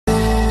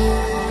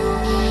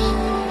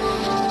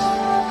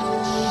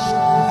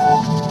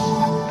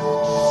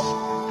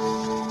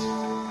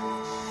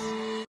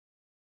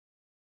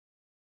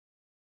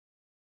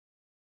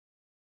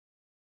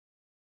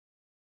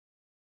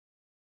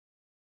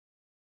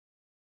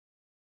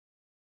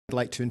I'd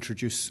like to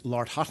introduce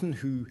Lord Hutton,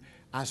 who,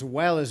 as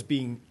well as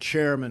being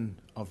chairman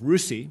of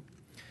RUSI,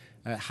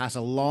 has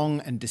a long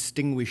and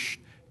distinguished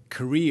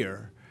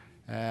career,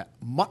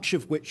 much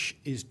of which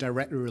is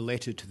directly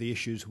related to the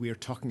issues we are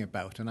talking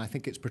about. And I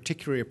think it's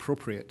particularly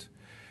appropriate,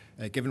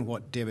 given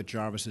what David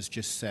Jarvis has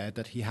just said,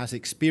 that he has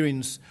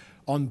experience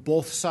on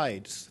both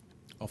sides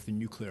of the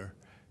nuclear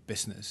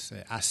business,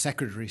 as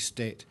Secretary of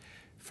State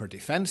for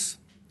Defence,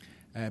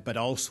 but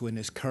also in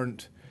his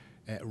current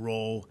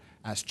role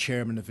as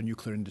chairman of the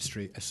Nuclear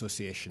Industry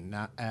Association,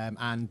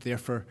 and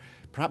therefore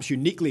perhaps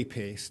uniquely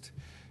placed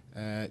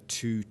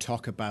to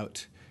talk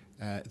about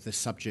the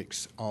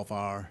subjects of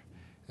our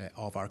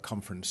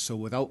conference. So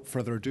without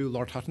further ado,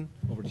 Lord Hutton,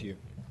 over to you.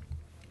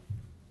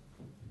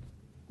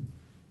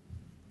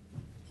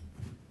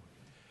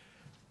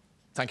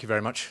 Thank you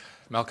very much,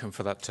 Malcolm,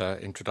 for that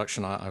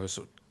introduction. I was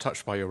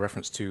touched by your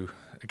reference to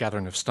a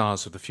gathering of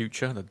stars of the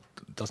future. That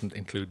doesn't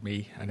include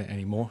me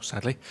anymore,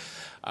 sadly.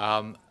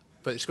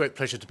 But it's a great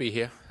pleasure to be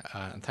here,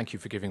 and thank you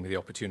for giving me the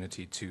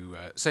opportunity to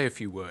say a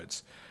few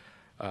words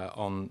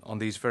on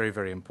these very,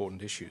 very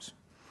important issues.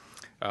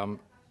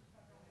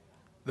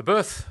 The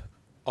birth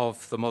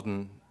of the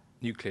modern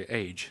nuclear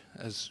age,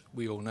 as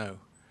we all know,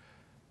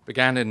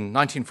 began in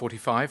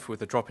 1945 with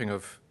the dropping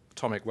of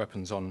atomic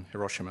weapons on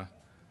Hiroshima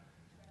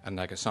and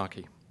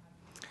Nagasaki.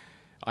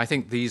 I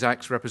think these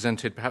acts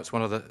represented perhaps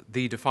one of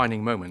the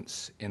defining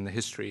moments in the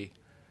history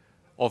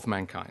of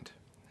mankind,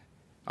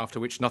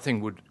 after which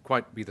nothing would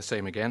quite be the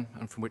same again,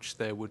 and from which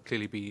there would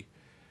clearly be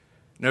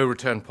no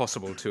return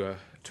possible to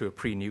a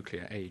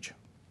pre-nuclear age.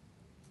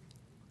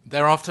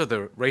 Thereafter,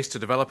 the race to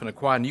develop and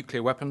acquire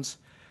nuclear weapons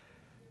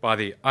by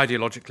the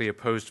ideologically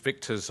opposed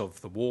victors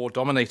of the war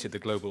dominated the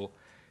global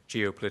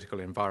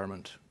geopolitical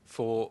environment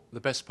for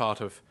the best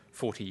part of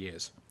 40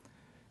 years,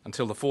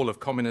 until the fall of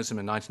communism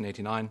in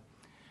 1989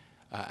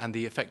 and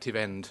the effective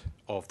end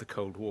of the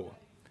Cold War.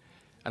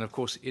 And of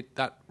course,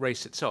 that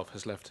race itself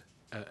has left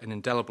an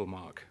indelible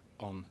mark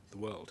on the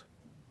world.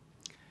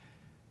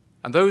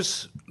 And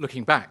those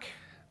looking back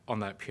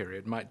on that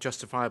period might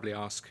justifiably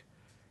ask,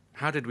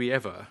 how did we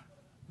ever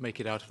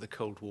make it out of the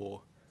Cold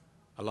War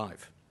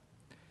alive?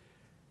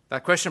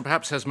 That question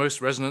perhaps has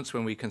most resonance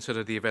when we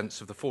consider the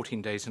events of the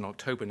 14 days in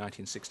October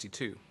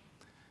 1962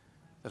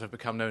 that have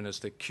become known as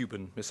the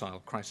Cuban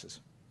Missile Crisis.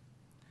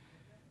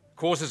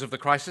 Causes of the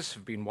crisis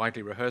have been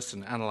widely rehearsed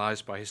and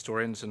analyzed by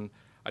historians, and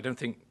I don't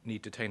think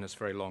need detain us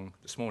very long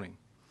this morning.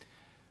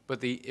 But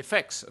the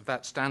effects of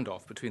that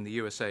standoff between the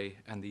USA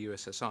and the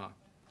USSR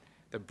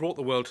that brought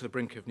the world to the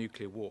brink of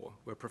nuclear war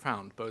were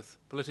profound, both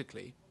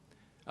politically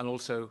and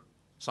also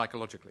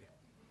psychologically.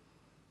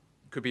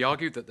 It could be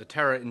argued that the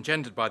terror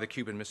engendered by the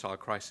Cuban Missile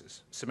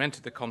Crisis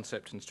cemented the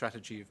concept and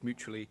strategy of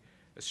mutually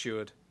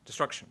assured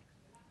destruction.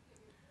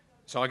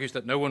 This argues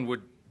that no one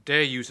would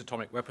dare use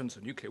atomic weapons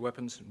or nuclear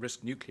weapons and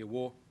risk nuclear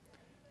war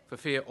for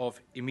fear of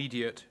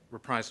immediate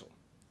reprisal,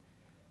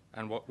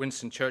 and what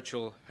Winston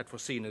Churchill had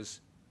foreseen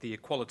as the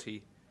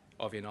equality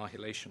of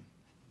annihilation.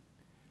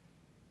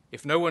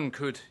 If no one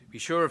could be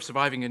sure of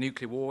surviving a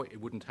nuclear war, it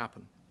wouldn't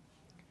happen.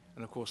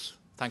 And of course,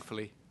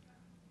 thankfully,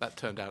 that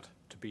turned out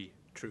to be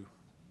true.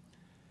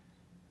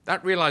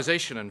 That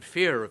realization and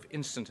fear of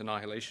instant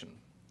annihilation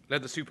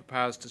led the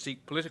superpowers to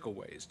seek political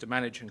ways to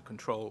manage and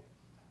control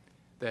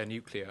their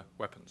nuclear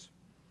weapons.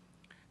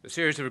 The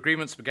series of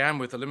agreements began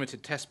with the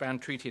Limited Test Ban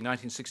Treaty in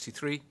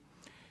 1963,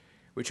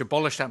 which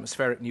abolished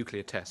atmospheric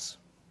nuclear tests.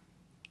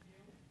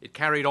 It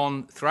carried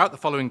on throughout the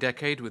following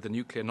decade with the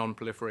Nuclear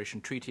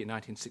Non-Proliferation Treaty in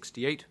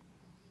 1968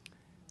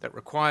 that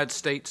required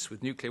states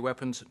with nuclear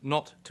weapons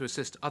not to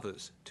assist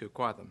others to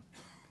acquire them.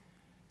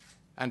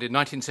 And in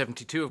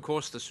 1972, of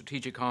course, the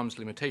Strategic Arms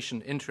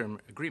Limitation Interim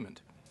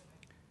Agreement,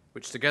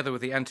 which together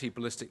with the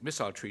Anti-Ballistic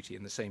Missile Treaty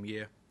in the same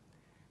year,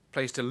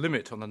 placed a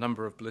limit on the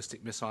number of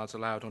ballistic missiles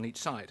allowed on each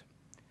side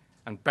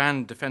and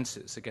banned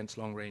defenses against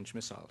long-range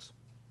missiles.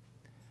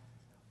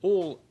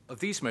 All of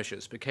these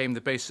measures became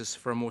the basis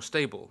for a more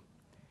stable,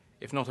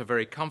 if not a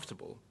very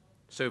comfortable,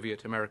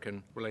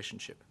 Soviet-American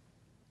relationship.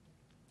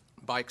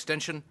 By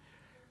extension,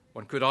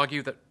 one could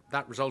argue that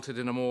that resulted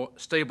in a more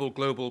stable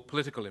global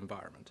political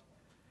environment,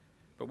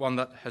 but one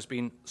that has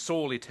been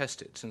sorely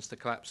tested since the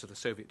collapse of the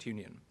Soviet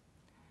Union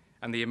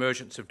and the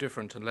emergence of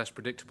different and less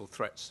predictable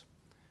threats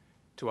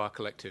to our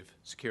collective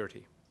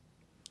security.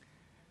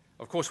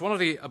 Of course, one of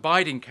the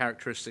abiding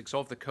characteristics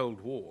of the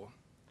Cold War,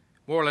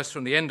 more or less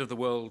from the end of the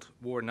World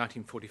War in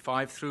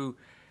 1945 through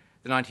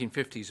the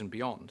 1950s and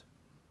beyond,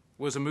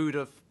 was a mood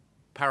of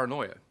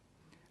paranoia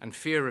and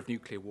fear of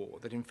nuclear war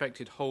that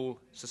infected whole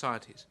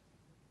societies.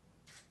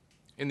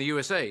 In the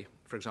USA,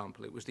 for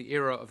example, it was the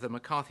era of the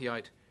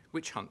McCarthyite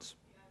witch hunts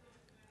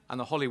and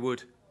the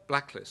Hollywood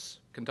blacklists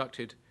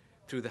conducted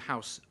through the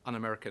House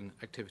Un-American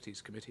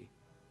Activities Committee.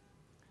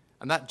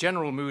 And that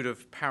general mood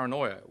of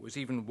paranoia was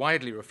even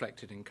widely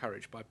reflected and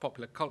encouraged by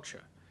popular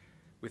culture,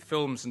 with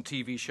films and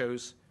TV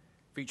shows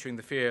featuring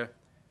the fear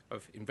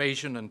of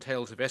invasion and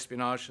tales of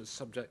espionage as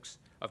subjects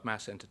of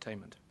mass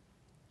entertainment.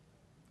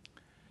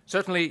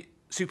 Certainly,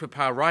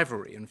 superpower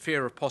rivalry and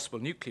fear of possible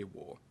nuclear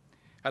war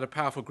had a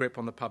powerful grip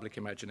on the public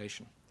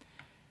imagination.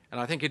 And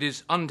I think it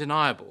is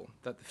undeniable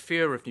that the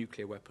fear of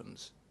nuclear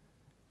weapons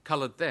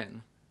coloured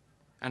then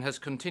and has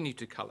continued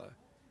to colour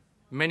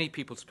many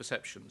people's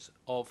perceptions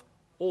of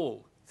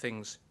all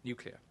things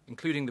nuclear,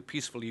 including the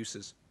peaceful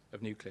uses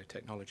of nuclear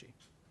technology.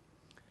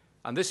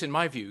 And this, in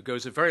my view,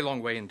 goes a very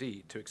long way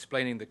indeed to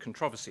explaining the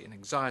controversy and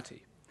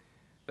anxiety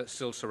that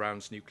still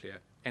surrounds nuclear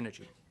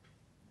energy.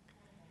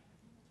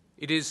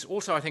 It is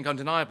also, I think,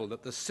 undeniable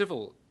that the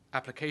civil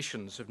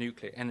applications of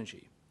nuclear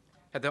energy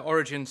had their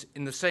origins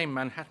in the same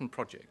Manhattan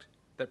Project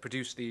that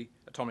produced the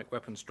atomic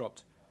weapons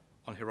dropped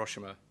on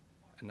Hiroshima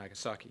and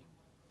Nagasaki.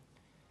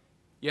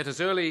 Yet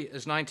as early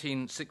as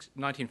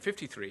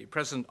 1953,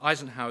 President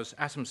Eisenhower's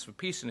Atoms for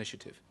Peace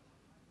initiative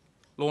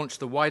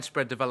launched the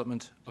widespread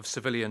development of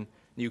civilian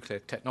nuclear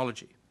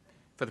technology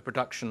for the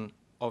production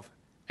of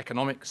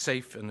economic,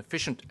 safe, and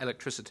efficient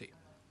electricity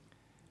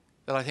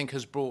that I think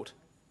has brought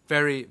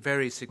very,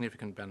 very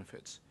significant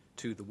benefits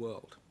to the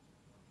world.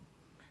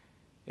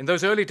 In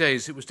those early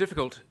days, it was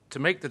difficult to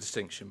make the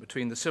distinction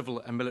between the civil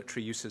and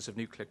military uses of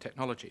nuclear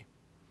technology.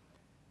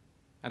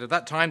 And at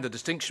that time, the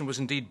distinction was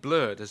indeed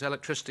blurred, as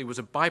electricity was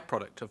a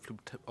byproduct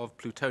of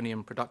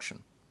plutonium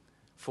production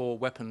for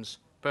weapons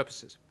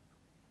purposes.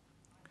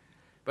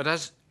 But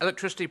as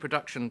electricity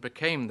production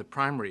became the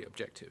primary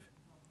objective,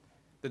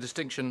 the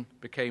distinction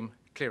became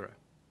clearer,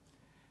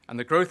 and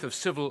the growth of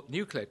civil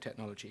nuclear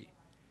technology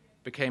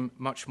became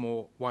much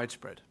more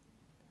widespread,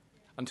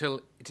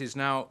 until it is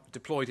now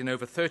deployed in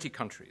over 30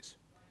 countries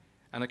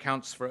and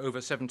accounts for over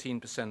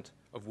 17%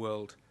 of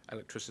world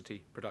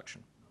electricity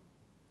production.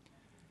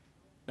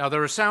 Now,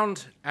 there are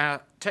sound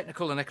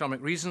technical and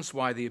economic reasons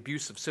why the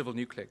abuse of civil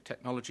nuclear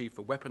technology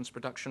for weapons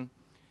production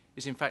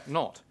is in fact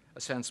not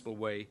a sensible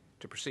way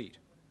to proceed.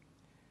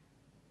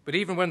 But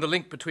even when the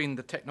link between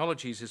the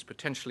technologies is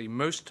potentially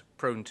most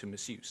prone to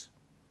misuse,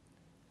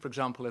 for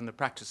example, in the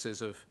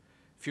practices of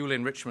fuel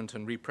enrichment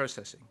and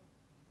reprocessing,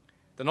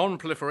 the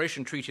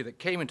Non-Proliferation Treaty that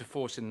came into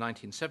force in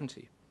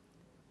 1970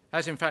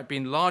 has in fact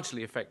been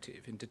largely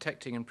effective in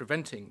detecting and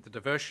preventing the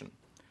diversion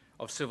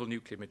of civil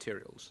nuclear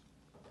materials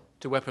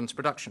to weapons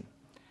production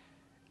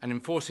and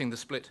enforcing the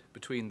split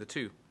between the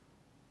two.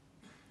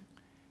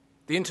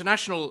 The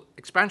international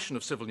expansion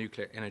of civil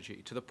nuclear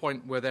energy to the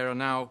point where there are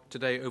now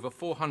today over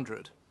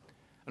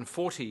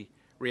 440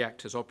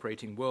 reactors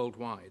operating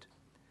worldwide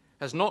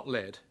has not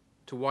led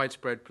to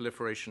widespread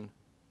proliferation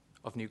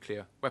of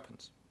nuclear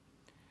weapons.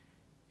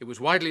 It was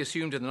widely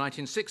assumed in the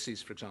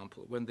 1960s, for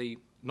example, when the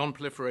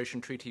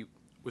Non-Proliferation Treaty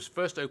was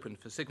first opened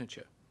for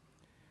signature,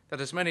 that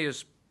as many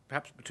as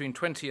perhaps between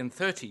 20 and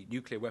 30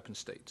 nuclear weapon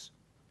states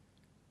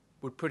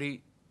would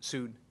pretty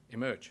soon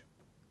emerge.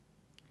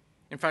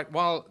 In fact,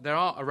 while there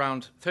are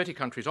around 30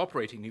 countries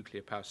operating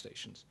nuclear power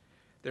stations,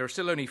 there are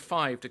still only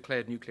 5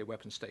 declared nuclear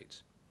weapon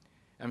states,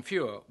 and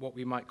fewer what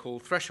we might call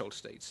threshold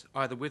states,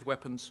 either with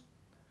weapons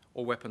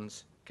or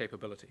weapons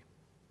capability.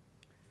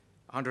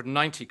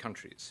 190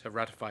 countries have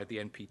ratified the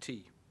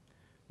NPT,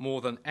 more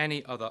than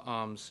any other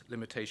arms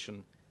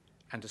limitation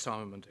and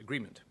disarmament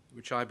agreement,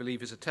 which I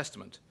believe is a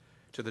testament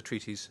to the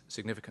treaty's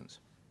significance.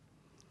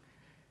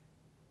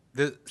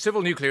 The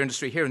civil nuclear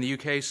industry here in the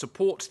UK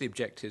supports the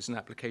objectives and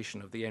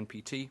application of the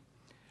NPT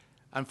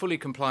and fully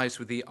complies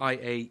with the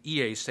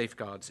IAEA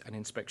safeguards and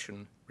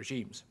inspection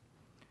regimes.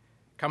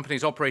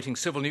 Companies operating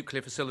civil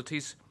nuclear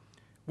facilities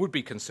would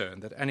be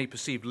concerned that any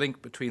perceived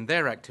link between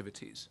their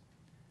activities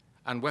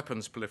and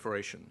weapons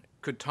proliferation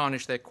could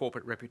tarnish their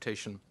corporate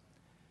reputation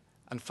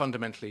and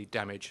fundamentally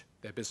damage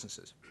their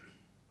businesses.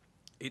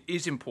 It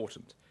is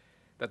important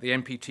that the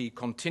NPT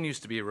continues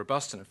to be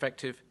robust and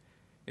effective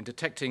in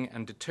detecting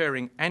and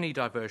deterring any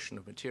diversion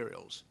of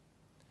materials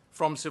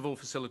from civil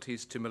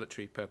facilities to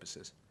military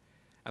purposes,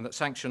 and that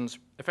sanctions,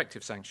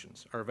 effective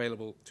sanctions, are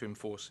available to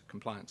enforce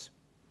compliance.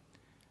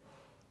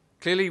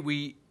 Clearly,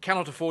 we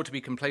cannot afford to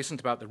be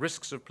complacent about the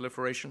risks of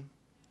proliferation,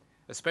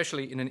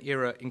 especially in an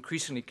era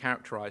increasingly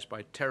characterized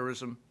by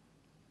terrorism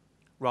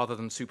rather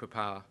than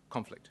superpower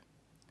conflict.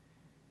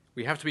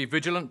 We have to be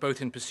vigilant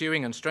both in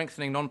pursuing and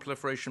strengthening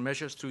non-proliferation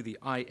measures through the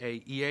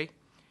IAEA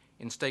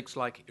in states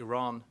like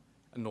Iran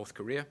and North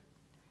Korea,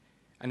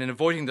 and in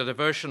avoiding the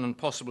diversion and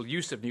possible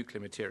use of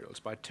nuclear materials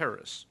by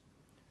terrorists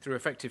through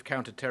effective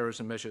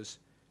counter-terrorism measures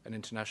and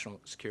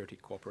international security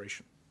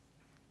cooperation.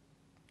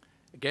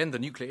 Again, the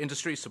nuclear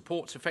industry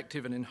supports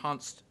effective and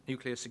enhanced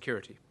nuclear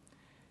security,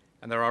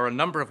 and there are a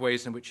number of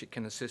ways in which it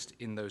can assist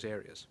in those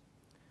areas.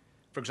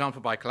 For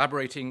example, by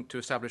collaborating to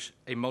establish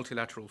a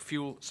multilateral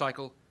fuel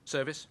cycle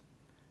service,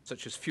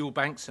 such as fuel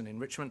banks and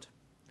enrichment,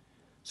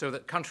 so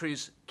that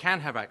countries can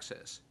have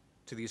access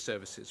to these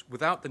services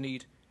without the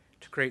need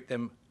to create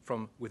them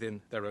from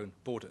within their own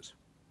borders.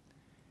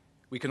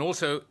 We can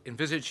also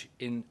engage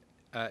in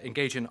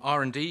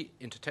R&D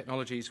into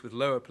technologies with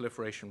lower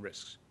proliferation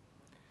risks,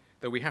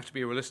 though we have to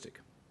be realistic.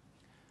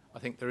 I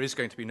think there is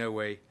going to be no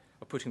way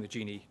of putting the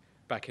genie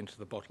back into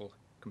the bottle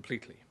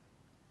completely.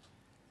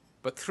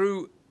 But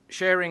through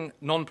sharing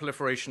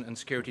non-proliferation and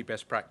security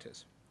best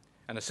practice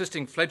and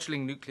assisting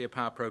fledgling nuclear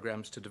power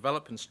programs to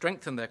develop and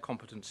strengthen their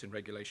competence in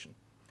regulation,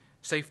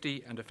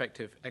 safety and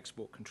effective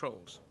export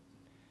controls.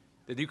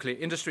 The nuclear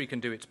industry can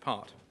do its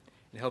part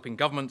in helping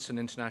governments and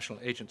international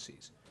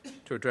agencies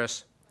to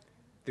address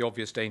the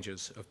obvious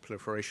dangers of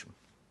proliferation.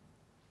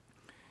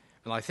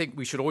 And I think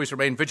we should always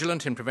remain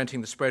vigilant in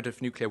preventing the spread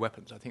of nuclear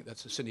weapons. I think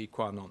that's a sine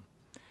qua non.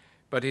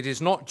 But it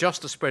is not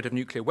just the spread of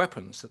nuclear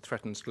weapons that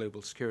threatens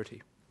global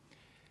security.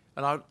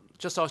 And I'll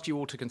just ask you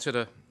all to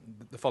consider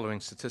the following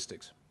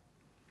statistics.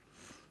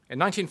 In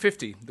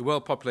 1950, the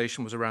world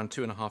population was around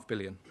 2.5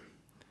 billion.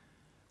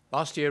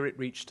 Last year, it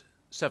reached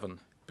 7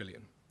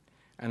 billion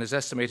and is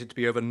estimated to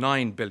be over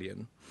 9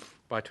 billion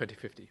by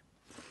 2050,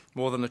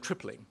 more than a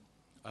tripling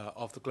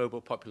of the global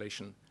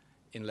population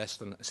in less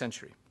than a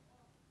century.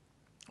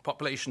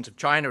 Populations of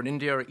China and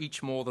India are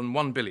each more than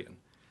 1 billion,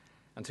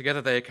 and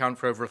together they account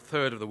for over a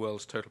third of the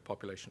world's total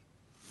population.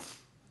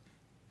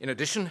 In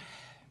addition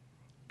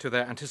to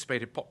their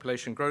anticipated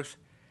population growth,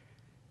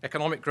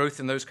 economic growth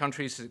in those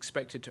countries is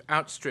expected to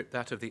outstrip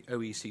that of the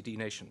OECD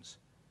nations,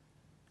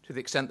 to the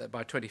extent that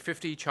by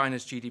 2050,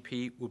 China's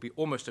GDP will be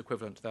almost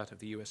equivalent to that of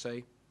the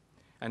USA,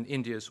 and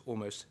India's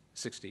almost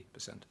 60%.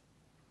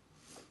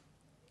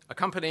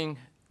 Accompanying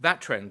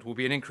that trend will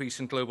be an increase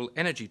in global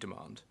energy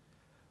demand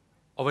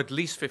of at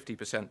least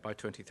 50% by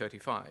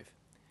 2035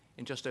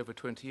 in just over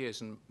 20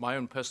 years. And my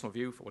own personal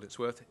view, for what it's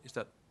worth, is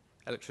that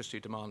electricity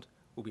demand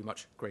will be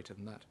much greater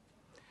than that.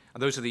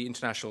 And those are the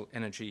International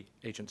Energy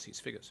Agency's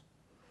figures.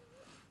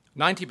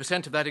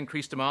 90% of that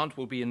increased demand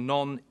will be in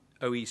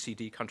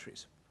non-OECD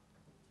countries,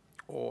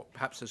 or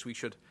perhaps as we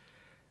should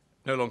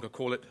no longer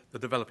call it, the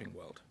developing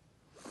world.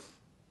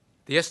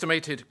 The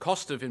estimated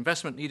cost of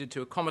investment needed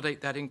to accommodate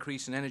that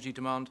increase in energy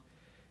demand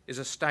is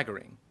a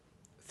staggering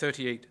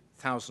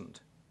 $38,000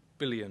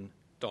 billion.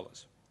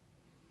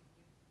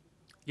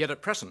 Yet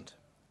at present,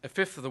 a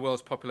fifth of the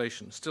world's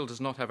population still does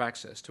not have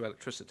access to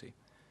electricity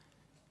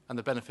and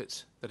the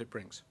benefits that it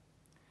brings.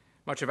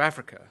 Much of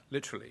Africa,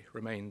 literally,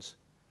 remains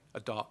a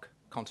dark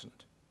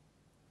continent.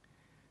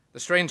 The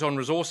strains on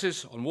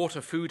resources, on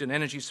water, food, and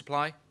energy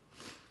supply,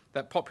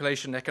 that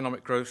population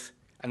economic growth,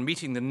 and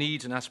meeting the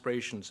needs and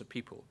aspirations of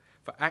people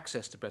for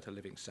access to better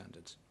living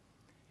standards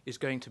is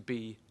going to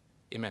be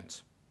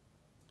immense.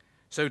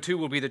 So too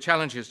will be the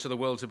challenges to the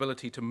world's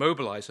ability to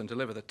mobilize and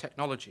deliver the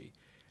technology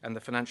and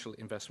the financial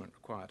investment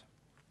required.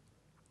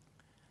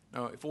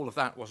 Now, if all of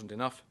that wasn't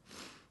enough,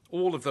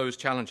 all of those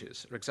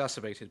challenges are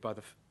exacerbated by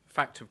the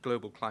fact of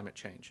global climate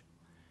change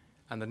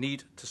and the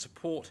need to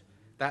support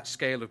that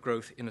scale of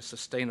growth in a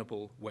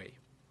sustainable way.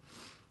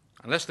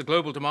 Unless the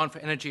global demand for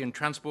energy and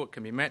transport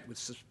can be met with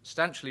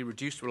substantially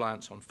reduced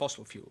reliance on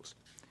fossil fuels,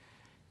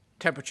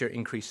 temperature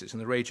increases in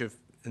the range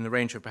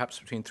of perhaps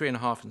between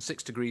 3.5 and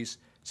 6 degrees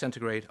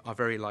centigrade are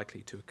very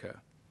likely to occur.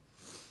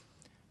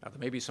 Now, there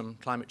may be some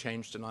climate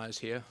change deniers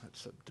here.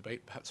 It's a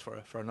debate perhaps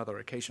for another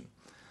occasion.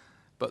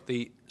 But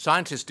the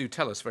scientists do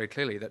tell us very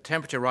clearly that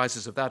temperature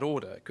rises of that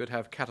order could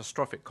have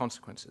catastrophic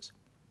consequences,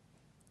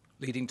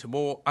 leading to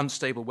more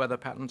unstable weather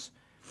patterns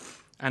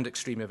and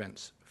extreme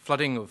events,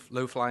 flooding of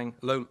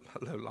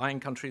low-lying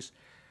countries,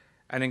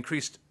 and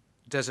increased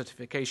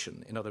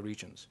desertification in other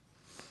regions,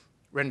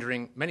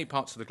 rendering many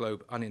parts of the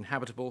globe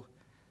uninhabitable,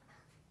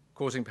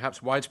 causing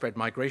perhaps widespread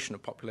migration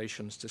of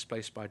populations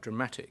displaced by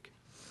dramatic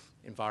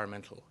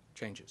environmental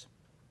changes.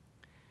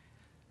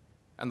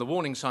 And the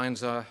warning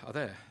signs are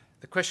there.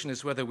 The question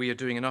is whether we are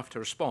doing enough to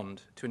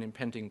respond to an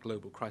impending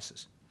global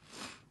crisis.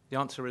 The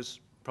answer is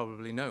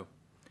probably no,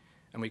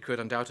 and we could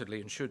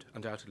undoubtedly and should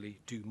undoubtedly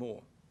do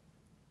more.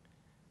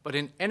 But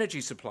in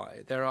energy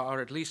supply, there are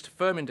at least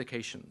firm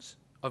indications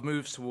of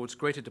moves towards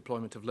greater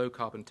deployment of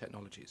low-carbon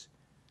technologies,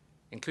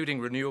 including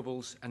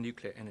renewables and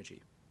nuclear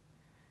energy.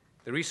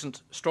 The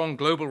recent strong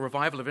global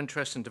revival of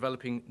interest in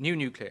developing new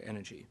nuclear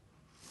energy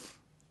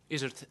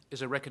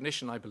is a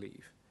recognition, I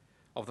believe,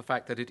 of the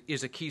fact that it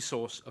is a key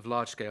source of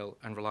large-scale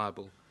and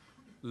reliable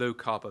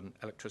low-carbon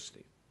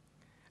electricity,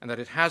 and that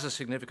it has a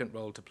significant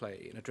role to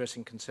play in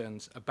addressing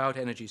concerns about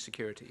energy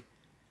security,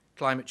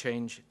 climate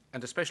change,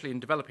 and especially in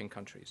developing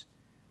countries,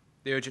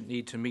 the urgent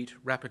need to meet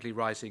rapidly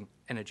rising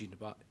energy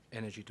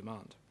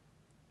demand.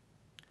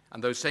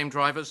 And those same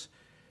drivers,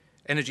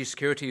 energy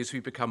security as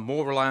we become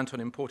more reliant on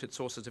imported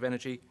sources of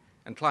energy,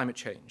 and climate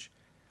change,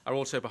 are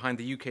also behind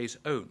the UK's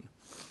own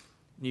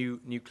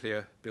new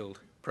nuclear build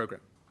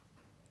programme.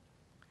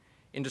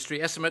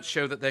 Industry estimates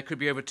show that there could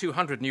be over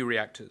 200 new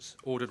reactors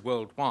ordered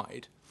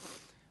worldwide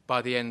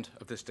by the end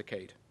of this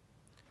decade.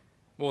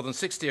 More than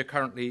 60 are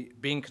currently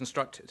being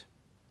constructed.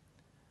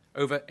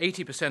 Over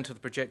 80% of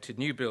the projected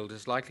new build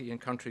is likely in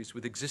countries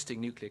with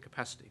existing nuclear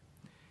capacity,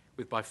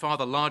 with by far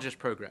the largest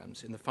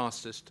programs in the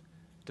fastest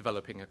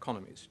developing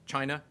economies.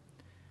 China,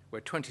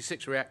 where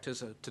 26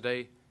 reactors are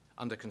today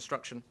under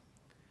construction,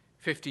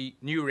 50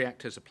 new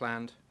reactors are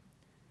planned,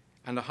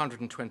 and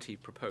 120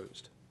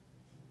 proposed.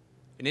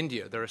 In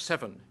India, there are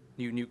 7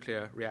 new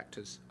nuclear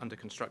reactors under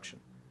construction,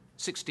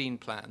 16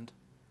 planned,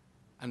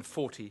 and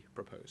 40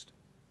 proposed.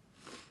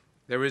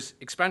 There is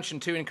expansion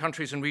too in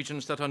countries and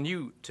regions that are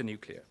new to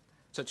nuclear,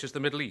 such as the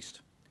Middle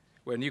East,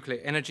 where nuclear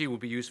energy will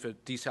be used for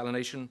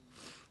desalination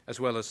as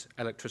well as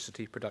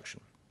electricity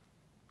production.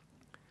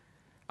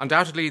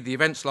 Undoubtedly, the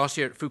events last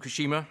year at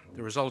Fukushima,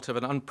 the result of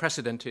an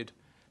unprecedented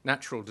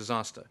natural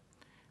disaster,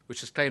 which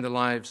has claimed the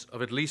lives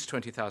of at least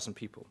 20,000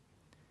 people,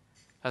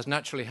 has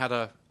naturally had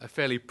a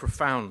fairly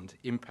profound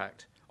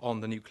impact on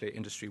the nuclear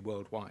industry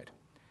worldwide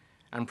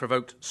and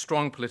provoked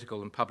strong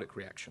political and public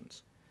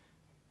reactions,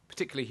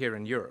 particularly here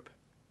in Europe,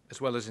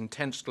 as well as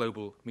intense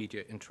global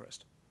media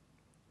interest.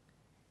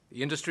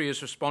 The industry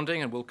is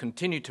responding and will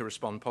continue to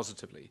respond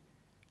positively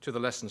to the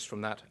lessons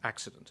from that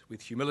accident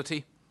with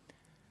humility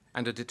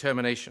and a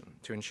determination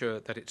to ensure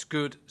that its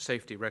good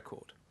safety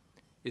record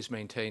is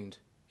maintained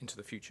into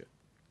the future.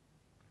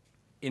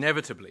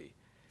 Inevitably,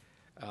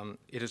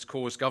 it has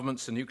caused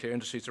governments and nuclear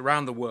industries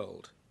around the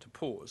world to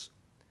pause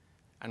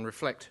and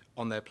reflect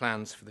on their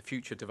plans for the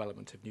future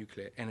development of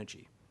nuclear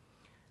energy.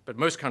 But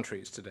most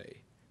countries today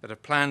that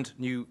have planned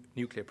new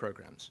nuclear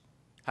programs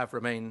have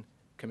remained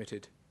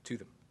committed to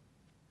them.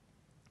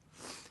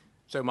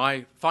 So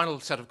my final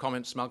set of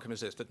comments, Malcolm,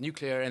 is this, that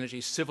nuclear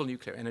energy, civil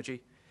nuclear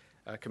energy,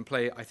 can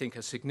play, I think,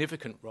 a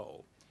significant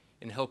role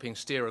in helping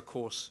steer a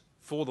course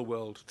for the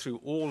world through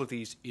all of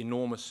these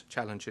enormous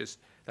challenges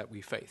that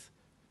we face.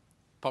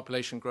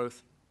 Population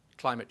growth,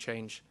 climate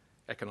change,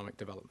 economic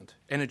development.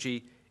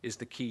 Energy is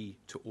the key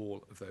to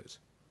all of those.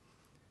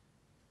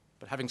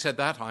 But having said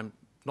that, I'm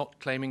not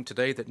claiming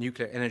today that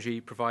nuclear energy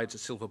provides a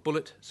silver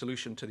bullet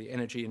solution to the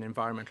energy and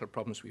environmental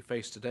problems we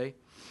face today.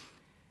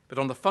 But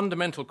on the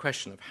fundamental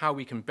question of how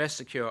we can best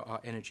secure our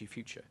energy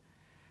future,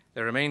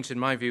 there remains, in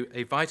my view,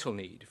 a vital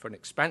need for an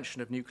expansion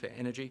of nuclear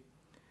energy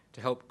to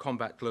help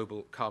combat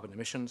global carbon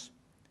emissions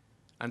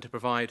and to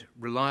provide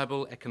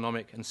reliable,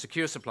 economic and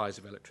secure supplies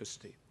of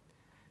electricity,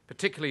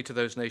 particularly to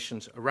those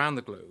nations around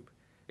the globe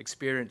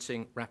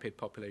experiencing rapid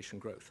population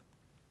growth,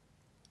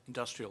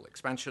 industrial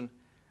expansion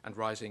and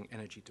rising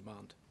energy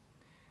demand.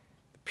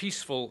 The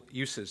peaceful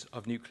uses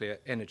of nuclear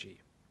energy,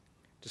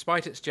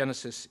 despite its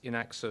genesis in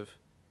acts of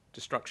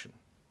destruction,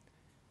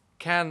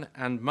 can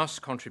and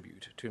must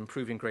contribute to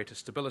improving greater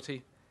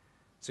stability,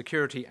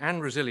 security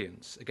and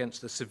resilience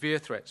against the severe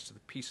threats to the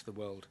peace of the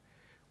world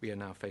we are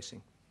now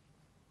facing.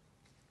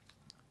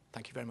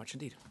 Thank you very much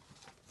indeed.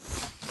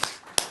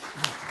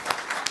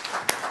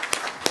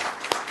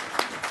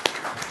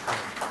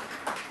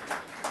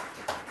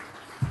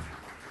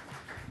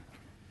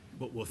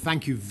 Well,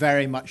 thank you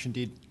very much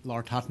indeed,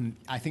 Lord Hutton.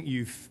 I think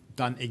you've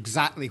done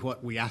exactly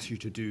what we asked you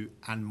to do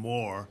and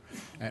more,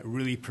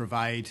 really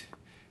provide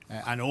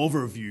an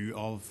overview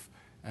of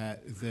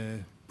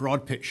the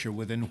broad picture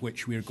within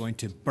which we're going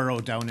to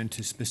burrow down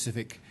into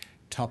specific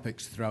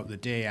topics throughout the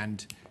day,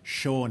 and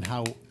shown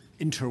how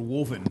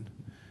interwoven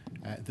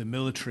the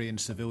military and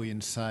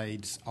civilian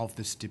sides of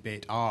this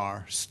debate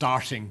are,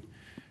 starting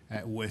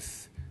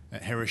with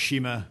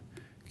Hiroshima,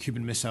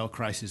 Cuban Missile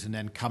Crisis, and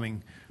then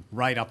coming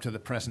right up to the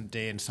present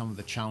day and some of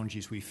the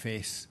challenges we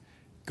face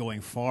going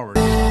forward.